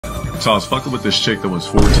So I was fucking with this chick that was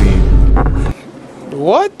 14.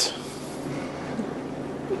 What?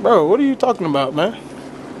 Bro, what are you talking about, man?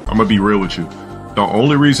 I'm gonna be real with you. The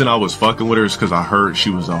only reason I was fucking with her is because I heard she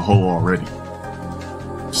was a hoe already.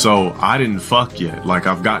 So I didn't fuck yet. Like,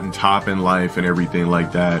 I've gotten top in life and everything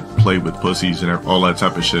like that, played with pussies and all that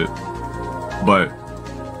type of shit. But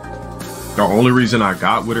the only reason I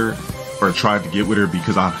got with her or tried to get with her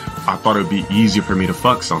because I thought it would be easier for me to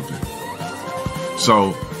fuck something.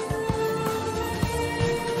 So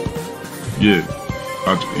yeah,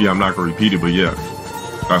 I'm not gonna repeat it, but yeah,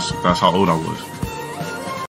 that's how old I was.